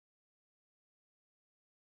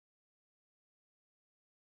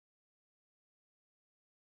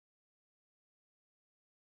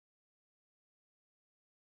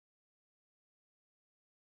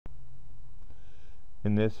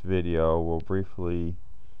In this video, we'll briefly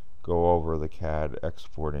go over the CAD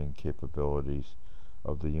exporting capabilities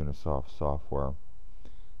of the Unisoft software.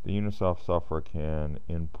 The Unisoft software can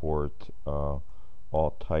import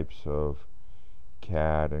all types of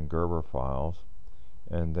CAD and Gerber files,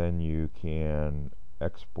 and then you can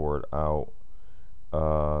export out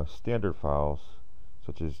standard files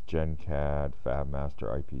such as GenCAD,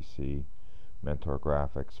 FabMaster, IPC, Mentor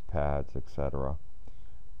Graphics, pads, etc.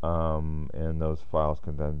 And those files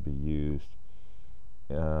can then be used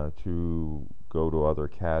to go to other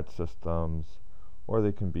CAD systems, or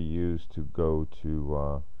they can be used to go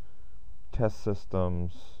to test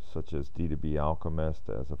systems such as D2B Alchemist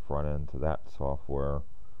as a front end to that software,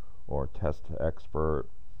 or Test Expert.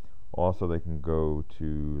 Also, they can go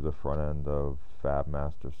to the front end of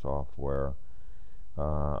FabMaster software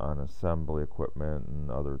on assembly equipment and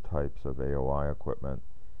other types of AOI equipment.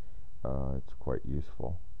 It's quite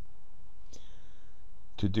useful.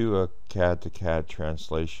 To do a CAD to CAD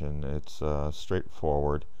translation, it's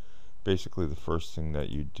straightforward. Basically, the first thing that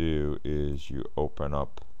you do is you open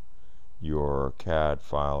up your CAD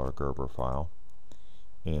file or Gerber file,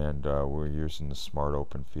 and we're using the Smart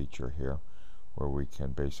Open feature here, where we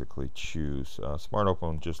can basically choose. Smart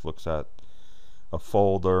Open just looks at a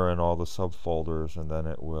folder and all the subfolders, and then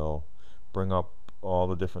it will bring up all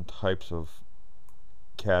the different types of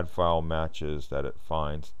CAD file matches that it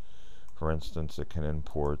finds. For instance, it can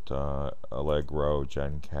import Allegro,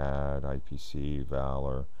 GenCAD, IPC,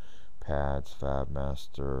 Valor, pads,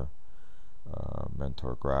 FabMaster,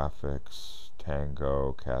 Mentor Graphics,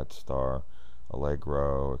 Tango, CADstar,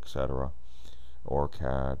 Allegro, etc.,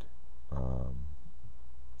 OrCAD,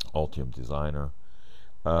 Altium Designer.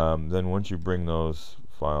 Then once you bring those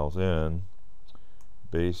files in,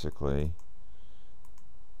 basically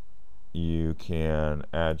you can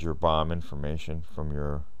add your BOM information from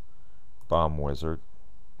your BOM wizard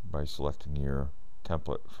by selecting your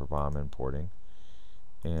template for BOM importing,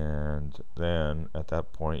 and then at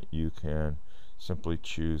that point you can simply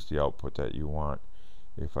choose the output that you want.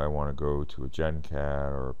 If I want to go to a GenCAD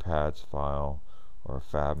or a pads file or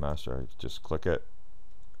a FabMaster, I just click it,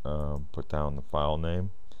 put down the file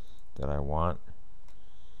name that I want,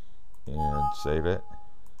 and save it,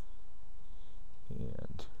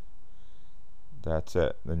 and that's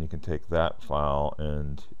it. Then you can take that file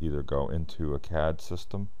and either go into a CAD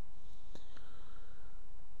system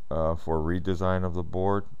for redesign of the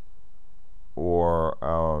board,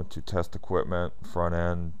 or to test equipment, front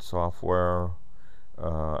end software,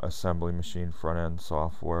 assembly machine front end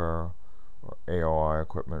software, or AOI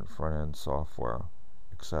equipment front end software,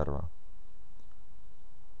 etc.